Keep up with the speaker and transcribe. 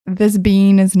this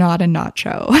bean is not a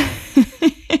nacho.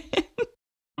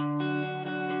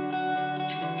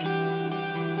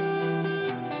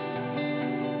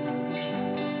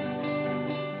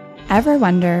 Ever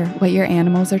wonder what your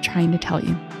animals are trying to tell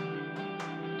you?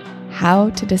 How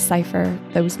to decipher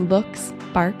those looks,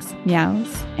 barks,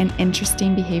 meows, and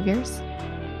interesting behaviors?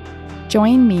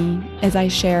 Join me as I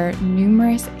share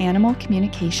numerous animal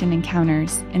communication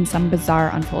encounters and some bizarre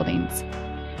unfoldings.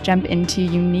 Jump into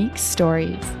unique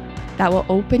stories that will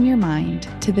open your mind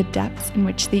to the depths in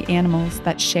which the animals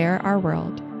that share our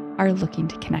world are looking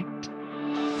to connect.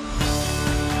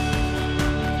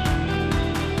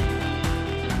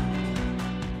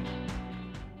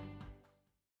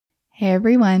 Hey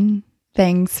everyone,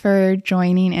 thanks for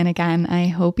joining in again. I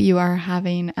hope you are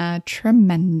having a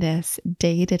tremendous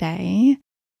day today.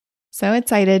 So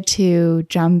excited to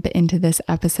jump into this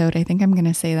episode. I think I'm going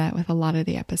to say that with a lot of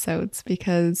the episodes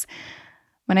because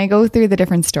when I go through the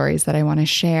different stories that I want to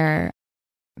share,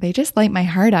 they just light my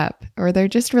heart up, or they're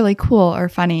just really cool or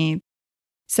funny.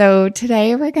 So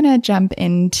today we're going to jump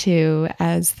into,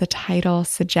 as the title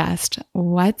suggests,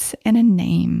 what's in a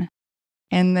name?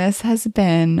 And this has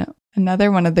been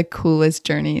another one of the coolest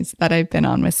journeys that I've been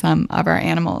on with some of our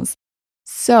animals.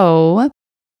 So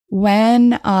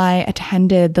when I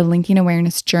attended the Linking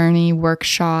Awareness Journey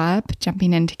workshop,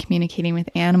 jumping into communicating with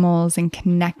animals and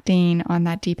connecting on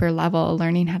that deeper level,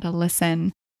 learning how to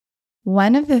listen,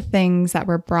 one of the things that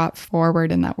were brought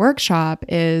forward in that workshop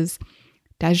is,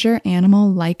 does your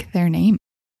animal like their name?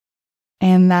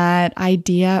 And that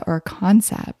idea or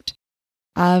concept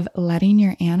of letting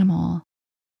your animal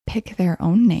pick their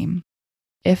own name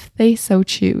if they so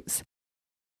choose.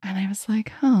 And I was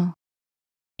like, oh,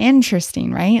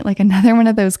 interesting, right? Like another one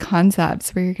of those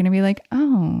concepts where you're going to be like,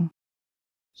 oh,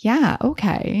 yeah,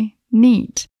 okay,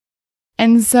 neat.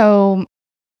 And so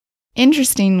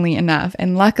interestingly enough,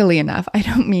 and luckily enough, I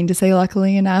don't mean to say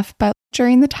luckily enough, but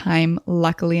during the time,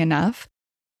 luckily enough,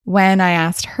 when I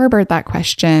asked Herbert that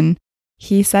question,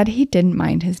 he said he didn't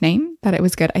mind his name, that it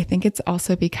was good. I think it's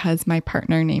also because my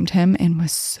partner named him and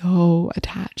was so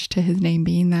attached to his name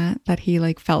being that he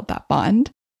like felt that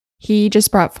bond. He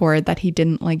just brought forward that he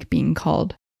didn't like being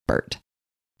called Bert.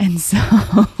 And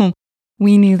so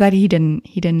we knew that he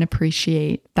didn't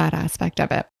appreciate that aspect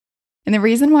of it. And the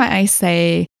reason why I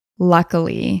say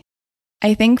luckily,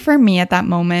 I think for me at that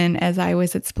moment, as I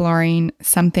was exploring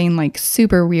something like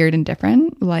super weird and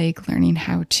different, like learning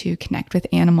how to connect with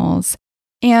animals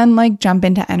and like jump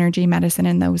into energy medicine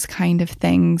and those kind of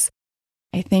things,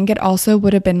 I think it also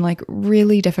would have been like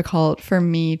really difficult for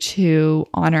me to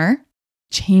honor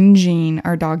changing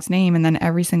our dog's name. And then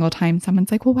every single time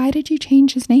someone's like, well, why did you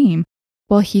change his name?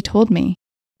 Well, he told me.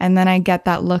 And then I get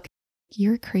that look,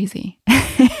 you're crazy.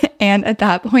 And at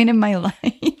that point in my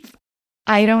life,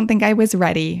 I don't think I was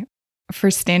ready for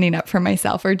standing up for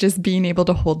myself or just being able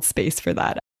to hold space for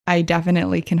that. I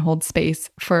definitely can hold space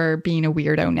for being a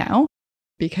weirdo now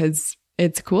because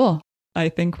it's cool. I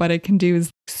think what it can do is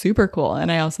super cool.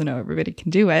 And I also know everybody can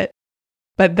do it.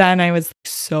 But then I was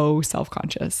so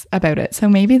self-conscious about it. So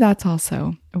maybe that's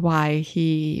also why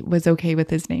he was okay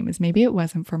with his name, is maybe it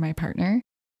wasn't for my partner.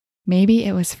 Maybe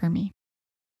it was for me.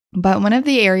 But one of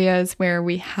the areas where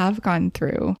we have gone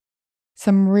through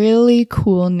some really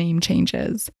cool name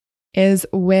changes is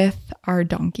with our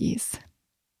donkeys.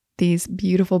 These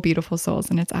beautiful, beautiful souls.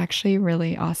 And it's actually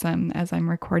really awesome as I'm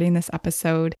recording this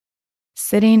episode,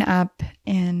 sitting up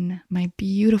in my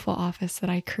beautiful office that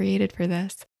I created for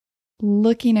this,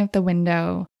 looking out the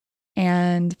window.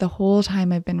 And the whole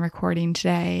time I've been recording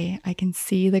today, I can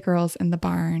see the girls in the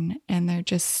barn and they're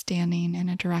just standing in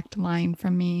a direct line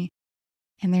from me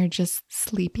and they're just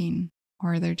sleeping.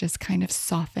 Or they're just kind of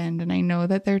softened. And I know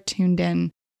that they're tuned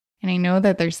in and I know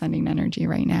that they're sending energy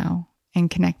right now and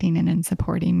connecting in and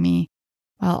supporting me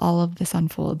while all of this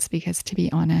unfolds. Because to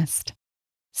be honest,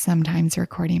 sometimes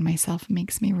recording myself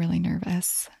makes me really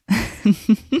nervous.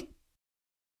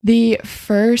 The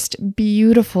first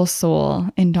beautiful soul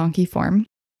in donkey form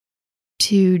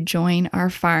to join our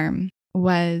farm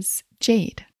was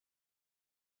Jade.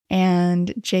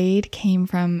 And Jade came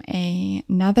from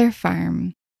another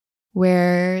farm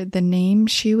where the name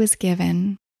she was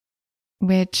given,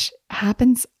 which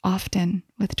happens often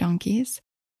with donkeys,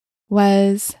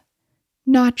 was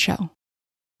Nacho.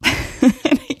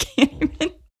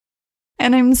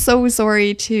 And I'm so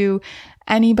sorry to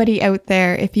anybody out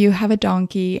there if you have a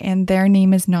donkey and their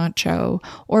name is Nacho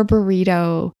or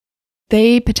Burrito.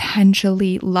 They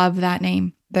potentially love that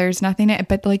name. There's nothing,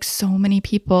 but like so many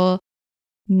people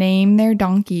name their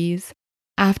donkeys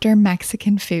after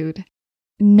Mexican food.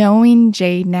 Knowing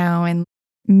Jade now and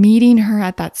meeting her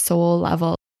at that soul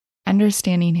level,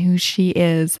 understanding who she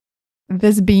is,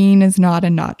 this being is not a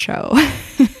nacho.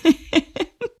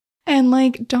 And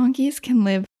like donkeys can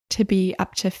live to be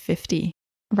up to 50,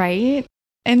 right?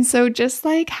 And so just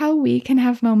like how we can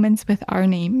have moments with our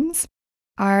names,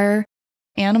 our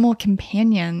animal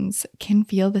companions can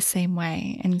feel the same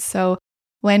way. And so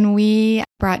when we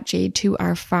brought Jade to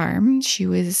our farm, she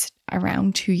was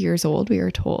around 2 years old, we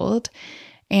were told.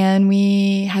 And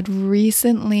we had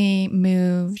recently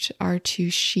moved our 2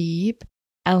 sheep,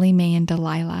 Ellie Mae and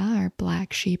Delilah, our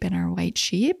black sheep and our white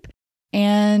sheep.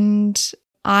 And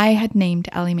I had named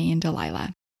Ellie Mae and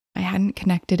Delilah. I hadn't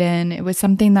connected in. It was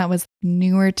something that was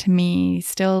newer to me,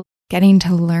 still getting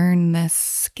to learn this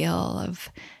skill of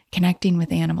connecting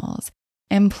with animals.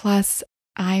 And plus,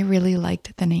 I really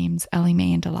liked the names Ellie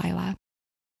Mae and Delilah.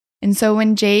 And so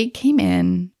when Jade came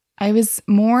in, I was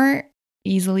more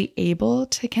easily able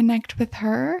to connect with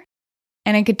her.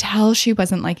 And I could tell she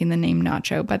wasn't liking the name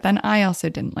Nacho, but then I also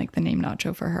didn't like the name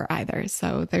Nacho for her either.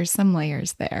 So there's some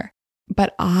layers there.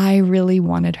 But I really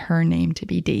wanted her name to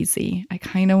be Daisy. I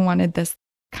kind of wanted this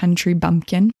country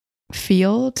bumpkin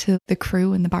feel to the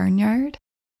crew in the barnyard.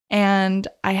 And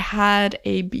I had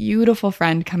a beautiful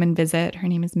friend come and visit. Her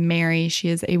name is Mary. She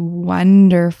is a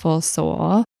wonderful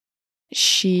soul.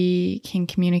 She can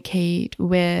communicate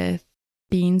with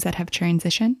beings that have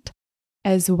transitioned,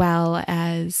 as well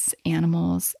as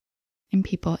animals and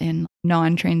people in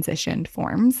non-transitioned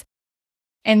forms.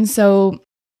 And so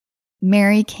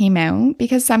Mary came out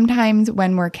because sometimes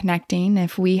when we're connecting,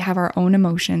 if we have our own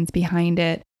emotions behind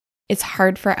it, it's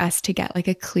hard for us to get like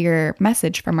a clear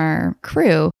message from our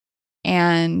crew.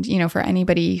 And, for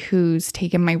anybody who's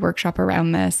taken my workshop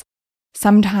around this,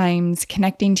 sometimes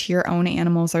connecting to your own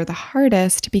animals are the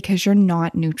hardest because you're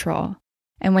not neutral.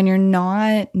 And when you're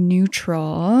not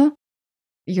neutral,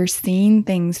 you're seeing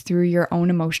things through your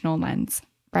own emotional lens,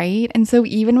 right? And so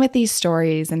even with these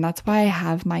stories, and that's why I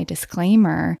have my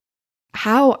disclaimer,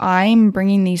 how I'm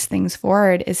bringing these things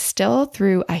forward is still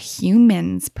through a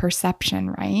human's perception,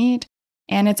 right?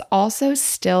 And it's also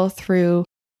still through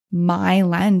my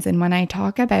lens. And when I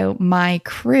talk about my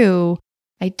crew,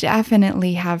 I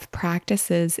definitely have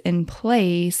practices in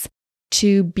place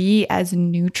to be as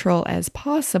neutral as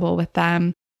possible with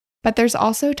them. But there's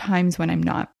also times when I'm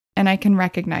not, and I can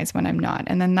recognize when I'm not.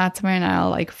 And then that's when I'll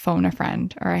like phone a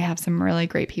friend, or I have some really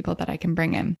great people that I can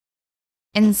bring in.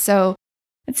 And so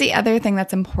that's the other thing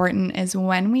that's important is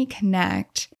when we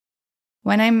connect,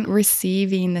 when I'm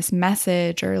receiving this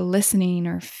message or listening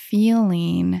or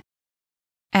feeling,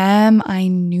 am I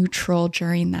neutral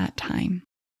during that time?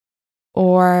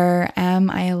 Or am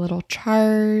I a little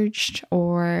charged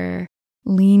or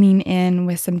leaning in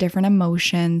with some different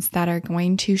emotions that are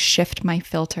going to shift my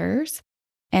filters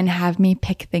and have me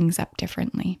pick things up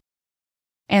differently?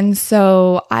 And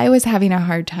so I was having a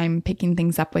hard time picking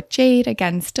things up with Jade.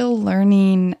 Again, still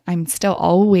learning. I'm still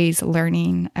always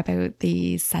learning about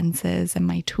these senses and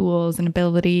my tools and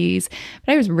abilities,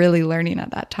 but I was really learning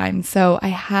at that time. So I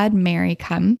had Mary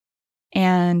come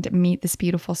and meet this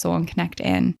beautiful soul and connect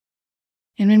in.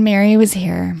 And when Mary was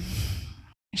here,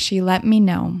 she let me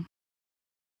know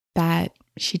that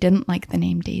she didn't like the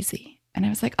name Daisy. And I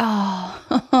was like,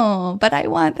 oh, but I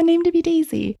want the name to be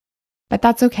Daisy. But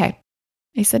that's okay.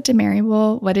 I said to Mary,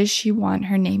 well, what does she want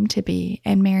her name to be?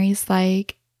 And Mary's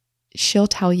like, she'll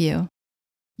tell you.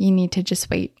 You need to just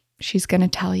wait. She's going to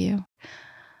tell you.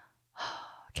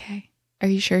 Okay. Are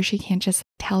you sure she can't just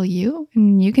tell you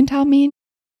and you can tell me?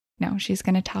 No, she's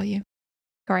going to tell you.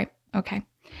 All right. Okay.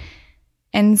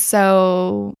 And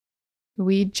so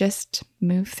we just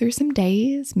moved through some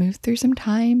days, moved through some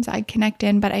times. I'd connect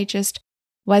in, but I just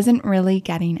wasn't really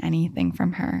getting anything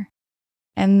from her.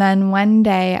 And then one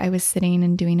day I was sitting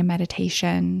and doing a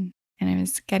meditation and I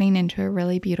was getting into a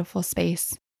really beautiful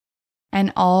space.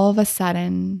 And all of a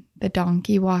sudden, the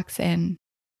donkey walks in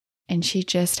and she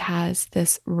just has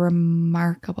this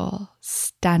remarkable,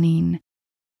 stunning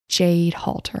jade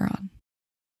halter on.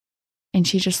 And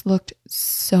she just looked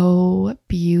so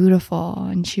beautiful.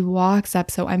 And she walks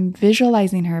up. So I'm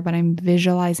visualizing her, but I'm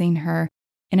visualizing her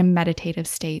in a meditative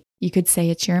state. You could say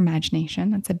it's your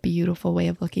imagination. That's a beautiful way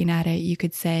of looking at it. You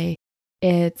could say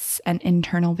it's an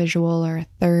internal visual or a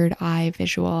third eye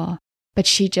visual. But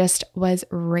she just was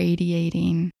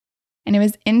radiating. And it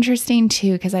was interesting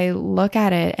too, because I look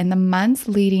at it and the months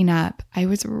leading up, I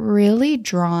was really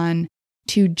drawn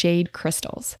to jade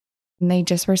crystals. And they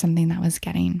just were something that was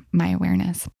getting my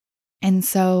awareness. And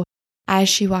so as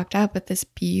she walked up with this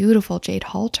beautiful jade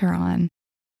halter on,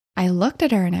 I looked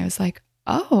at her and I was like,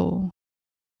 oh,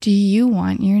 do you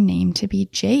want your name to be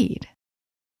Jade?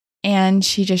 And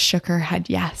she just shook her head,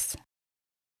 yes.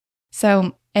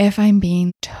 So If I'm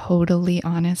being totally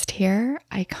honest here,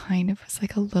 I kind of was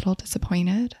like a little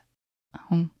disappointed.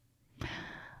 Oh,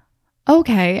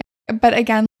 okay. But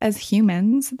again, as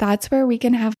humans, that's where we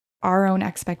can have our own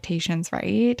expectations,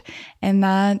 right? And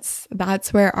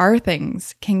that's where our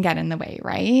things can get in the way,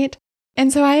 right?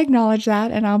 And so I acknowledge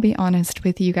that, and I'll be honest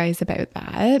with you guys about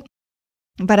that.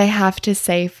 But I have to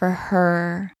say, for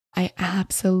her, I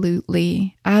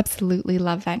absolutely, absolutely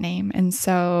love that name. And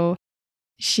so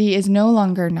she is no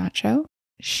longer Nacho.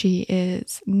 She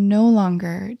is no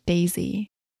longer Daisy.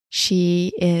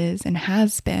 She is and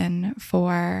has been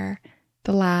for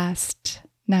the last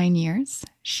 9 years.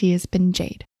 She has been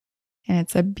Jade. And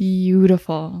it's a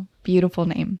beautiful, beautiful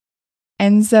name.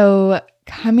 And so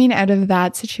coming out of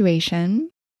that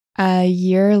situation, a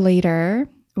year later,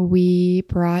 we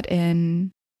brought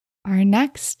in our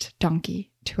next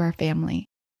donkey to our family.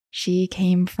 She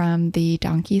came from the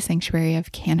Donkey Sanctuary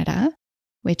of Canada,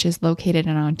 which is located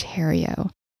in Ontario.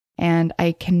 And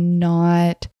I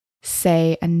cannot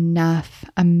say enough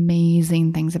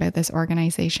amazing things about this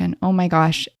organization. Oh my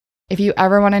gosh. If you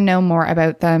ever want to know more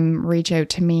about them, reach out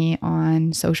to me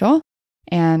on social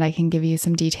and I can give you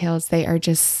some details. They are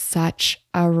just such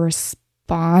a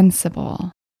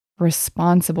responsible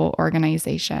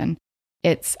organization.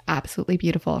 It's absolutely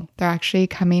beautiful. They're actually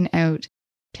coming out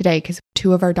today because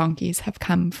 2 of our donkeys have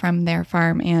come from their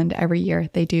farm, and every year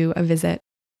they do a visit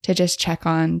to just check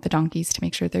on the donkeys to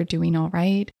make sure they're doing all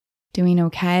right, doing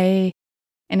okay.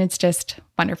 And it's just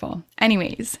wonderful.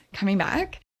 Anyways, coming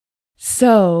back.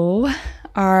 So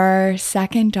our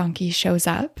second donkey shows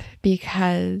up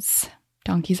because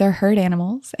donkeys are herd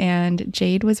animals, and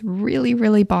Jade was really,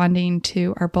 really bonding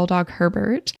to our bulldog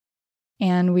Herbert.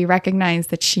 And we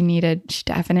recognized that she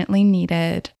definitely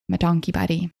needed a donkey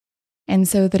buddy. And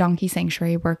so the Donkey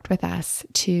Sanctuary worked with us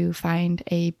to find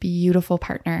a beautiful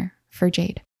partner for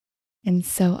Jade. And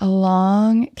so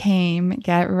along came,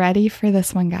 get ready for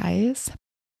this one, guys,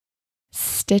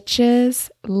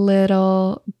 Stitch's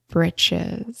Little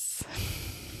Britches.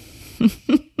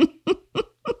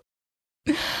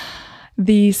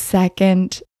 The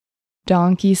second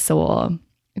donkey soul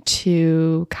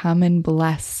to come and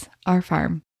bless our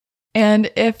farm.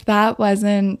 And if that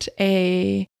wasn't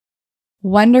a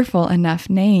wonderful enough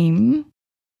name,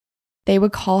 they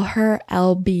would call her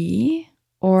LB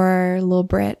or Lil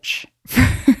Britch.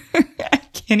 I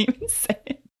can't even say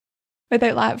it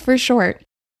without laugh. For short,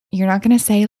 you're not going to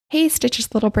say, hey,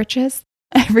 Stitch's Little Britches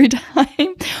every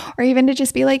time, or even to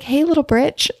just be like, hey, Little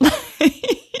Britch.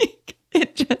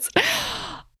 It just,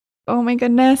 oh my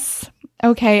goodness.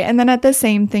 Okay. And then at the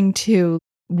same thing too,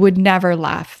 would never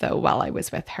laugh though while I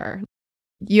was with her.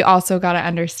 You also got to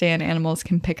understand animals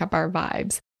can pick up our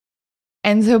vibes.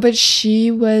 And so, but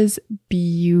she was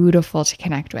beautiful to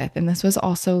connect with. And this was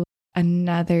also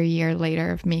another year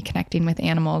later of me connecting with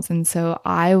animals. And so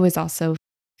I was also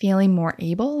feeling more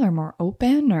able or more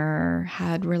open or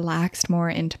had relaxed more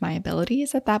into my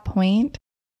abilities at that point.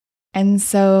 And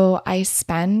so I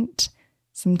spent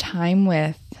some time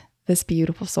with this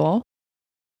beautiful soul.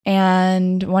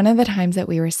 And one of the times that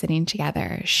we were sitting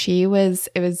together, it was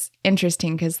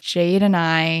interesting because Jade and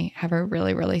I have a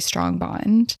really, really strong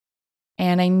bond.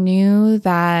 And I knew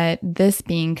that this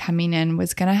being coming in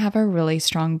was going to have a really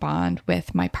strong bond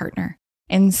with my partner.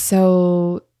 And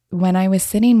so when I was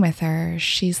sitting with her,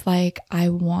 she's like, I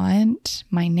want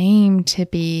my name to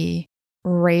be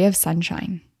Ray of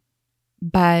Sunshine,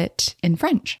 but in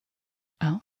French.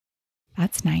 Oh,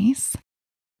 that's nice.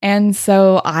 And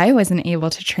so I wasn't able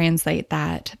to translate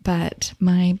that, but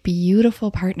my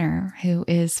beautiful partner, who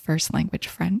is first language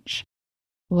French,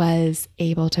 was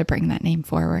able to bring that name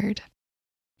forward.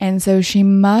 And so she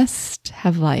must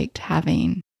have liked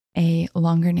having a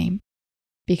longer name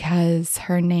because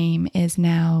her name is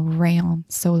now Rayon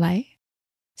Soleil.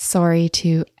 Sorry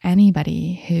to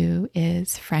anybody who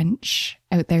is French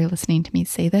out there listening to me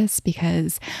say this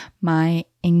because my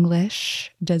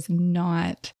English does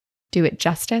not do it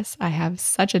justice. I have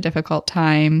such a difficult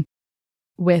time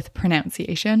with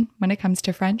pronunciation when it comes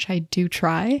to French. I do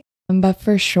try, but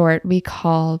for short, we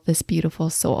call this beautiful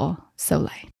soul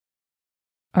Soleil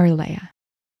or Leia.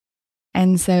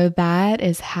 And so that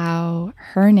is how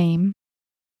her name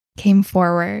came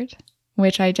forward,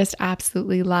 which I just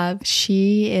absolutely love.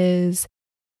 She is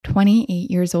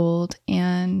 28 years old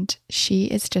and she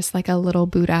is just like a little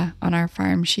Buddha on our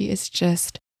farm. She is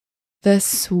just the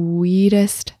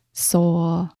sweetest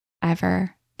soul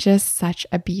ever. Just such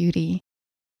a beauty.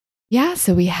 Yeah,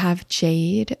 so we have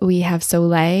Jade, we have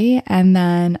Soleil, and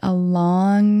then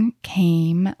along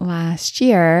came last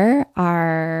year,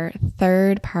 our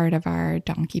third part of our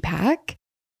donkey pack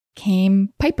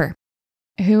came Piper.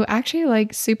 who actually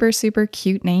super, super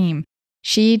cute name.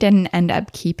 She didn't end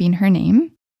up keeping her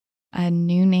name. A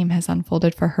new name has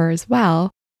unfolded for her as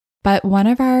well. But one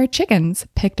of our chickens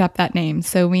picked up that name.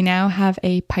 So we now have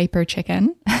a Piper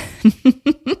chicken,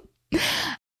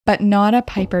 but not a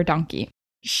Piper donkey.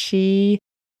 She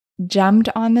jumped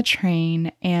on the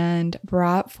train and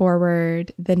brought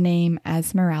forward the name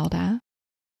Esmeralda.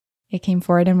 It came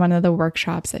forward in one of the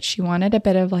workshops that she wanted a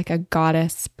bit of like a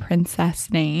goddess princess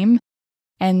name.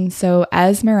 And so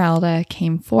Esmeralda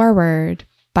came forward,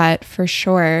 but for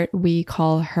short, we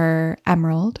call her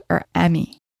Emerald or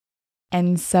Emmy.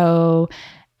 And so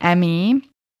Emmy,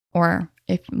 or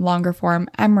if longer form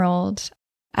Emerald,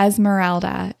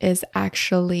 Esmeralda is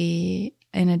actually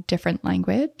in a different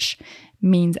language,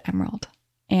 means emerald.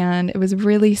 And it was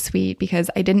really sweet because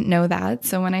I didn't know that.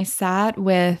 So when I sat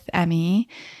with Emmy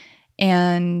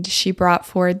and she brought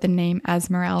forward the name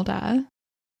Esmeralda,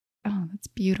 oh, that's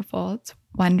beautiful. It's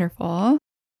wonderful.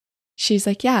 She's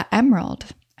like, yeah, emerald.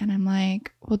 And I'm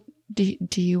like, well,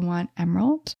 do you want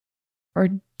emerald? Or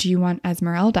do you want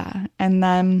Esmeralda? And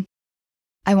then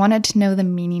I wanted to know the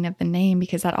meaning of the name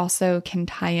because that also can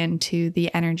tie into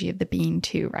the energy of the being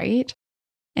too, right?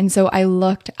 And so I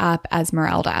looked up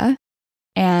Esmeralda,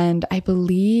 and I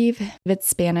believe it's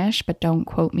Spanish, but don't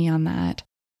quote me on that.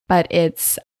 But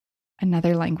it's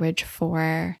another language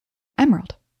for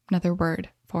emerald, another word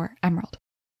for emerald.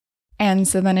 And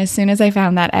so then as soon as I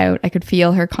found that out, I could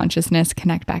feel her consciousness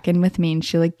connect back in with me, and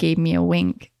she gave me a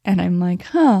wink. And I'm like,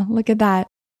 huh, look at that.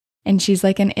 And she's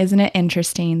like, and isn't it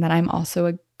interesting that I'm also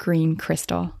a green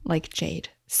crystal like jade?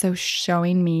 So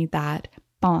showing me that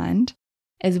bond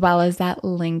as well as that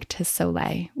link to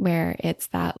Soleil, where it's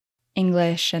that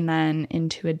English and then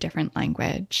into a different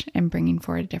language and bringing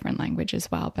forward a different language as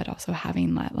well, but also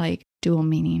having that dual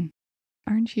meaning.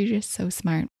 Aren't you just so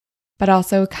smart? But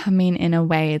also coming in a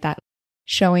way that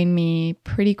showing me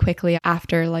pretty quickly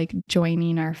after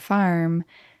joining our farm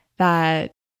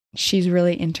that she's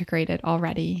really integrated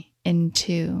already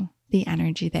into the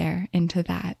energy there, into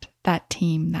that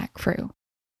team, that crew.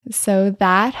 So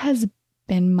that has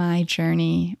been my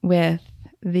journey with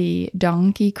the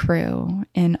donkey crew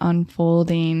in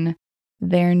unfolding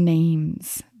their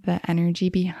names, the energy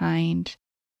behind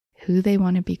who they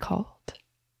want to be called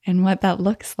and what that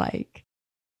looks like.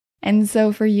 And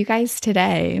so for you guys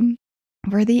today,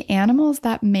 for the animals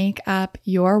that make up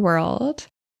your world,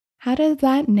 how does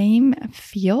that name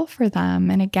feel for them?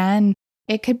 And again,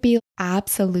 it could be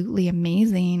absolutely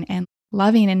amazing and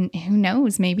loving. And who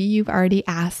knows, maybe you've already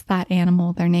asked that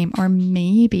animal their name, or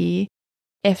maybe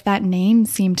if that name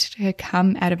seemed to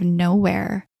come out of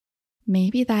nowhere,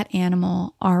 maybe that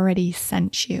animal already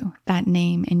sent you that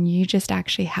name and you just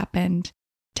actually happened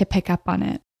to pick up on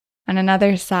it. On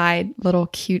another side, little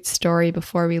cute story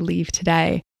before we leave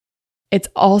today. It's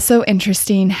also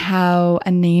interesting how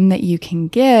a name that you can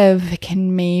give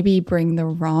can maybe bring the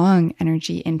wrong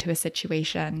energy into a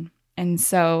situation. And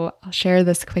so I'll share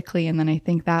this quickly, and then I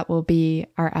think that will be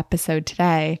our episode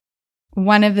today.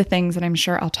 One of the things that I'm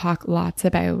sure I'll talk lots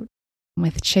about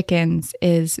with chickens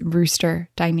is rooster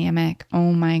dynamic.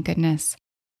 Oh my goodness.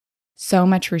 So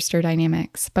much rooster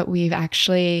dynamics, but we've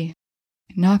actually,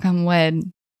 knock on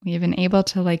wood, we've been able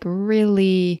to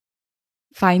really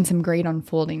find some great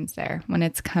unfoldings there when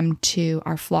it's come to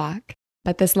our flock.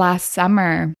 But this last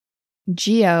summer,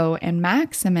 Geo and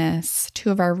Maximus,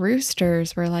 two of our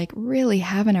roosters, were really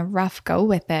having a rough go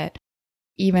with it.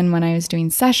 Even when I was doing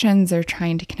sessions or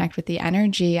trying to connect with the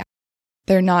energy,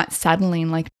 they're not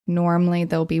settling. Normally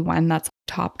there'll be one that's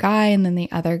top guy and then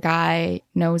the other guy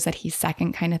knows that he's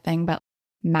second kind of thing. But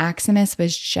Maximus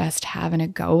was just having a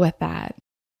go with that.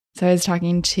 So I was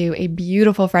talking to a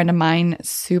beautiful friend of mine,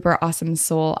 super awesome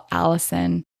soul,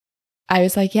 Allison. I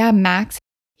was like, yeah, Max,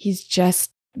 he's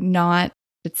just not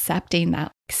accepting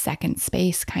that second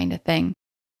space kind of thing.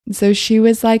 And so she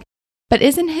was like, but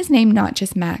isn't his name not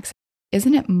just Max?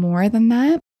 Isn't it more than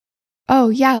that? Oh,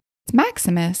 yeah, it's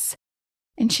Maximus.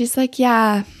 And she's like,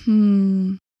 yeah,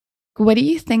 what do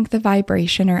you think the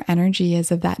vibration or energy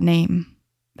is of that name?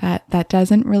 That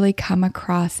doesn't really come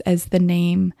across as the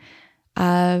name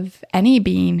of any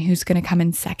being who's going to come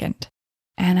in second.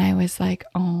 And I was like,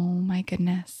 oh my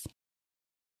goodness,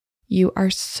 you are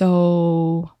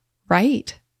so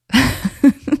right.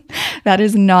 That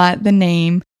is not the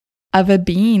name of a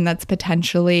being that's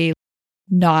potentially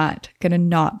not going to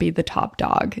not be the top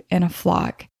dog in a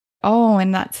flock. Oh,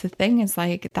 and that's the thing is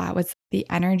that was the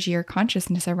energy or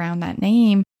consciousness around that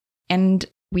name. And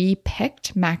we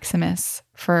picked Maximus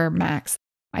for Max.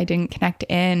 I didn't connect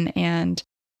in and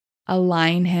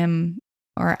align him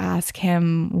or ask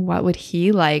him what would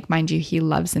he like. Mind you, he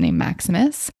loves the name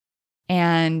Maximus.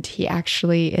 And he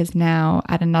actually is now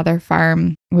at another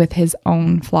farm with his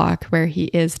own flock where he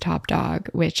is top dog,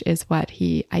 which is what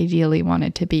he ideally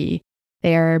wanted to be.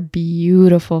 They are a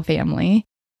beautiful family,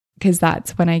 because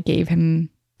that's when I gave him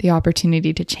the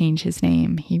opportunity to change his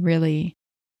name. He really,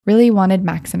 really wanted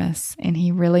Maximus, and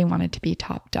he really wanted to be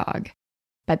top dog.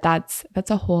 But that's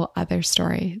a whole other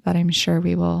story that I'm sure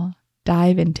we will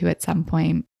dive into at some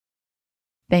point.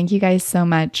 Thank you guys so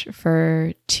much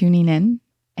for tuning in,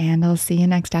 and I'll see you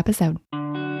next episode.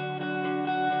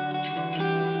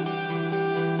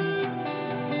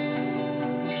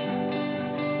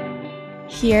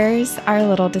 Here's our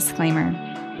little disclaimer.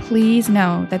 Please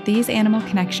know that these animal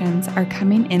connections are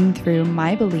coming in through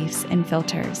my beliefs and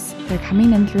filters. They're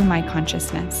coming in through my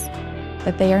consciousness.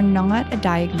 That they are not a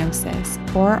diagnosis,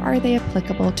 or are they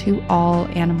applicable to all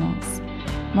animals.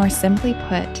 More simply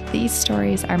put, these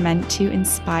stories are meant to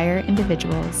inspire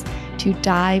individuals to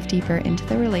dive deeper into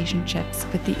the relationships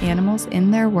with the animals in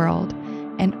their world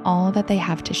and all that they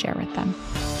have to share with them.